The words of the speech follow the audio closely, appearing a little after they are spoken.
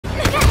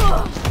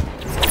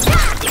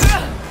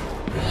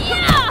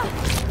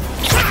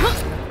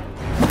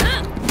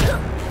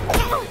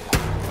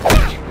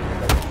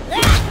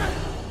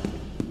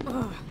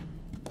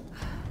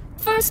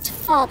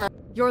father.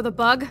 You're the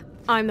bug,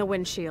 I'm the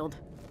windshield.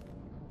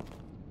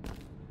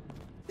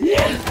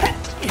 Hey,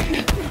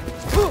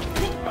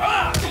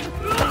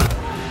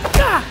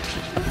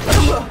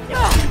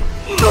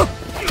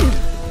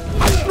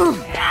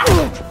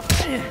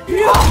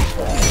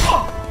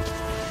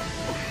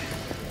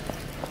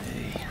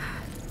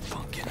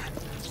 pumpkin.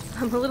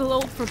 I'm a little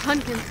old for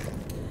pumpkins.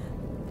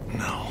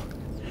 No.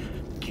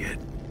 Get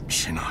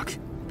Shinnok.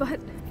 But...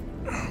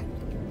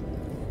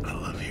 I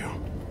love you.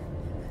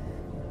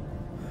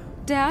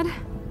 Dad?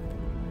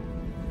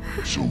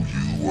 So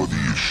you are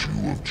the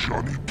issue of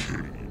Johnny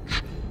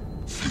Cage.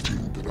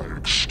 Fitting that I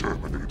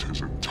exterminate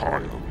his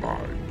entire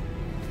line.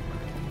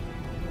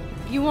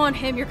 You want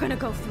him, you're gonna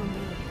go through me.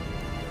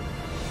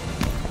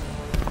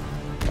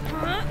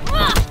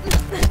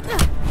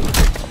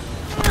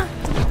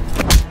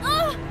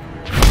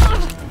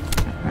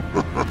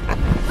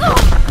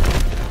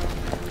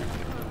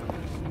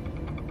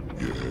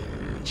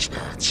 Yes,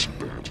 that's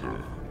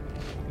better.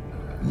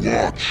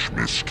 Watch,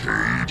 Miss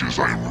Cage, as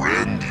I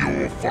rend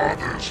your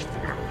father's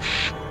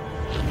flesh.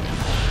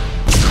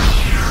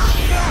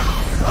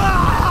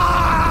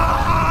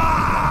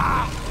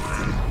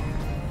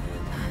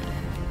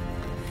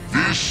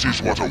 This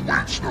is what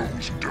awaits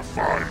those who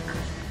defy me.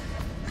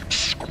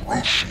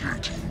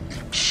 Excruciating,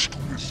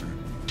 exquisite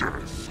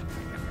death.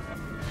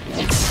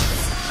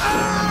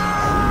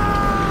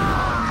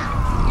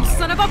 You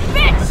son of a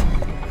bitch!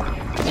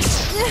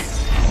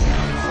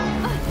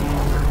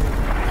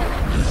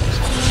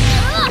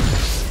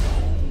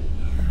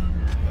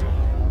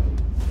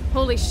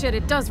 Holy shit,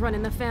 it does run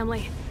in the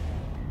family.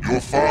 Your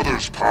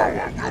father's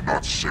power will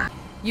not save.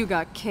 You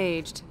got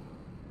caged.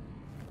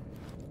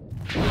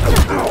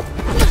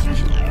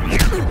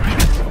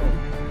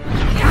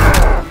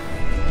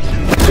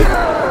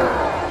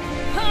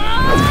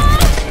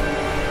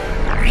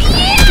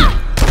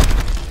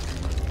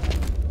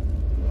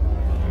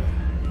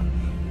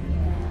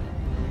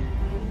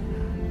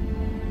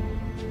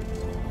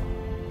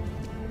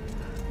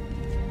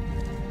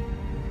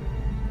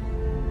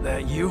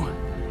 That you?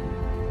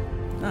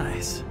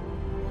 Nice.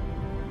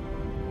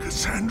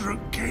 Cassandra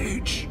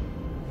Cage.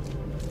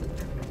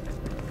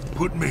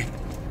 Put me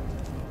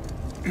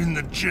in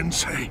the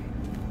Jinsei.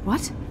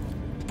 What?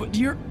 But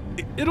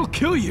it'll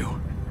kill you.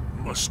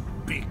 Must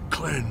be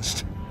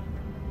cleansed.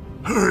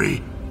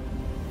 Hurry!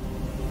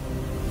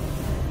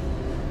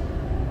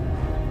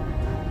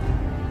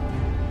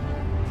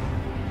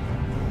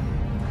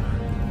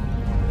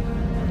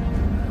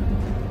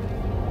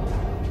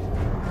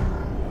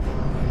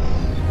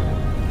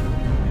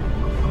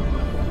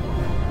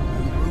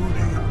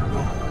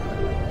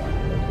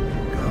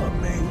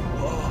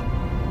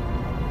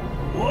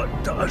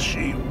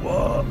 Watashi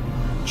wa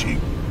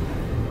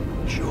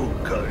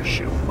Joka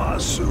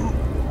shimasu.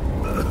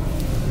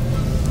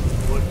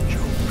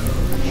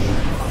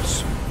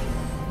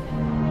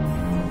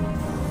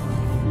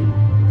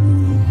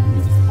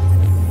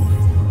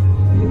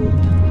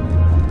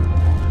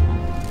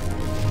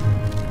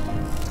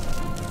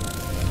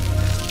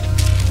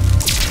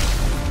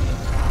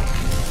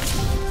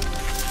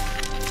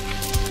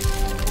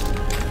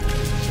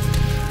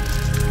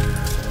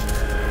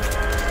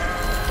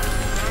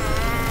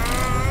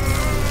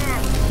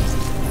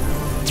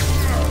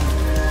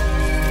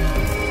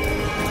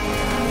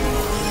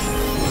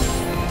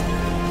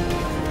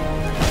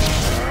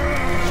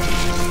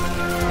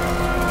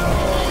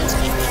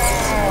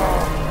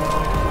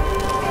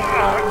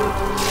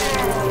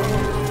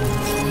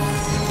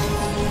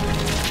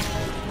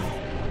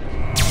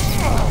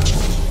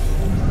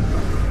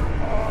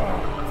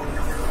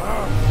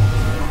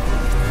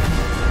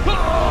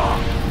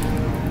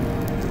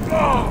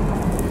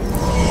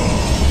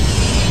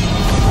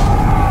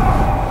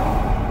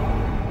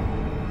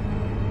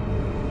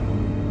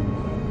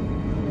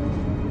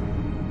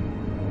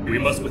 We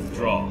must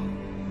withdraw.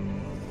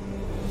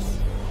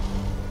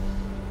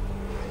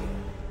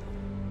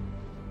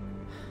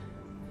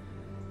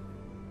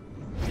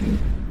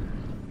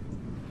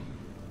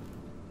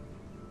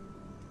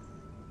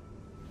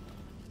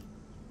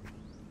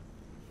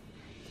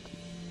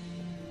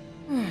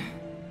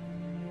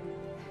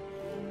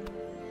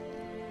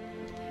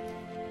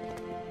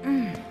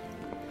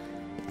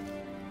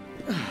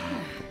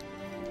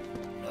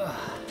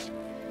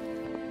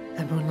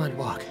 That moonlight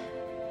walk.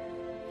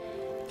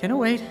 Can it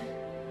wait?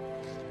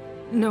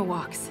 No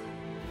walks.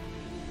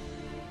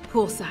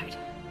 Poolside.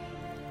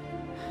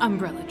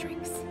 Umbrella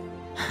drinks.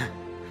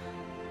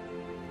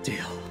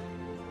 Deal.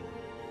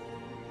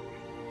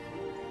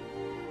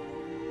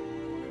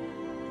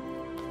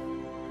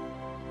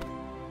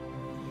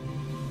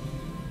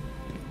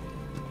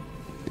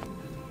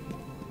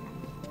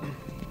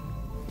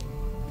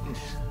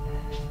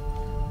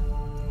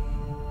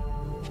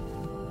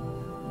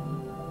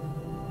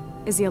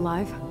 Is he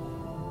alive?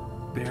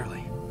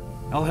 Barely.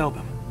 I'll help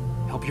him.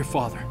 Help your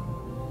father.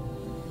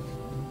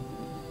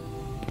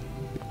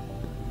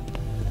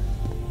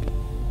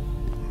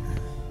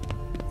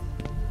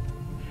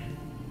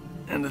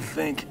 And to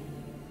think,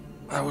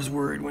 I was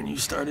worried when you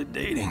started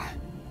dating.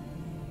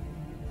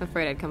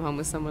 Afraid I'd come home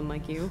with someone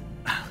like you.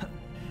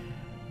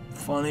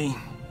 Funny,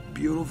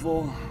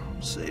 beautiful,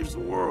 saves the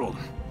world.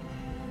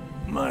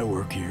 My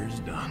work here is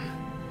done.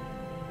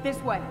 This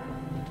way.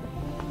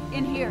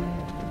 In here.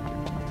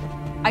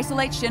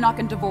 Isolate Shinnok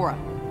and Devora.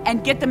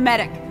 And get the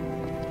medic.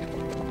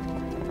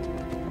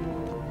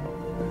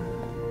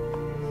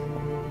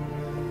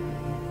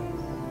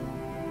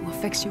 We'll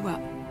fix you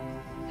up.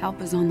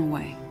 Help is on the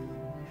way.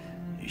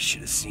 You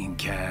should have seen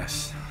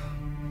Cass.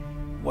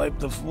 Wipe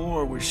the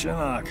floor with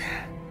Shinnok.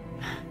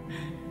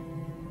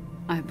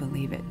 I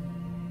believe it.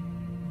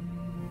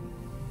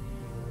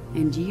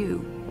 And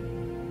you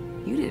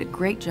did a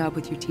great job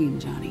with your team,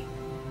 Johnny.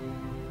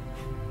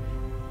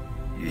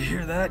 You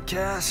hear that,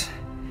 Cass?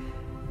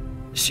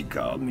 She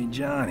called me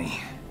Johnny.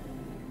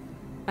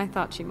 I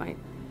thought she might.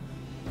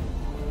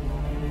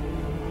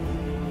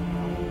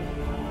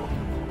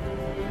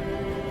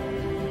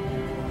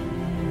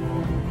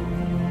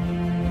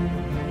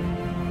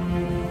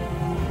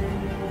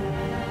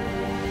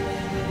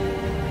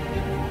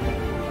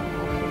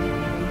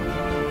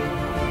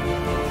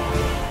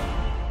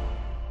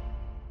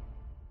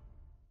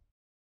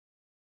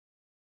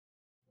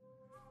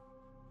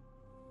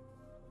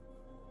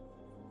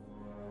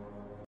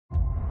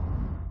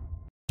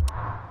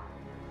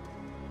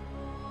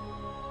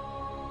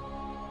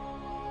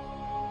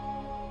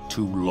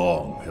 Too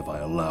long have I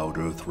allowed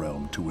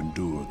Earthrealm to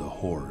endure the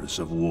horrors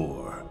of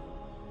war.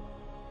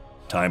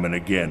 Time and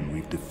again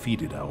we've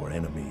defeated our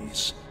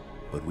enemies,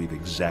 but we've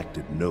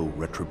exacted no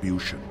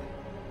retribution,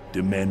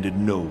 demanded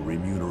no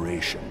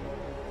remuneration.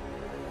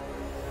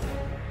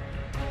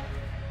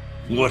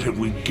 What have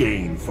we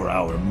gained for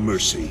our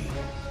mercy?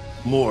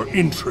 More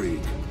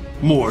intrigue,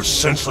 more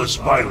senseless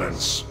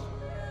violence.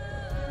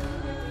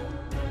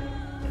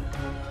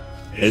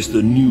 As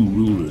the new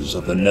rulers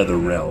of the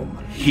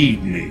Netherrealm,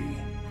 heed me.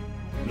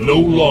 No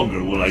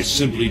longer will I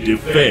simply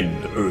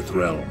defend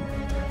Earthrealm.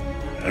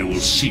 I will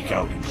seek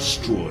out and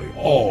destroy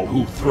all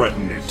who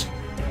threaten it.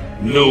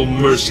 No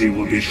mercy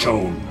will be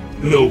shown,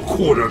 no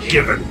quarter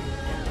given.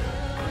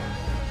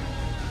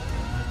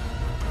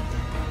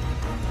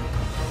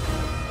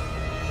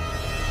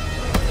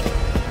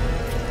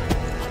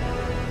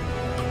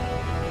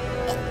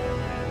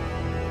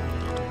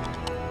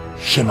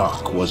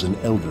 Shinnok was an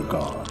Elder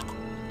God,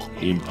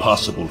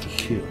 impossible to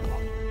kill.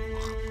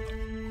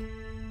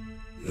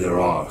 There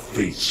are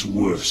fates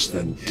worse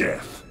than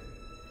death.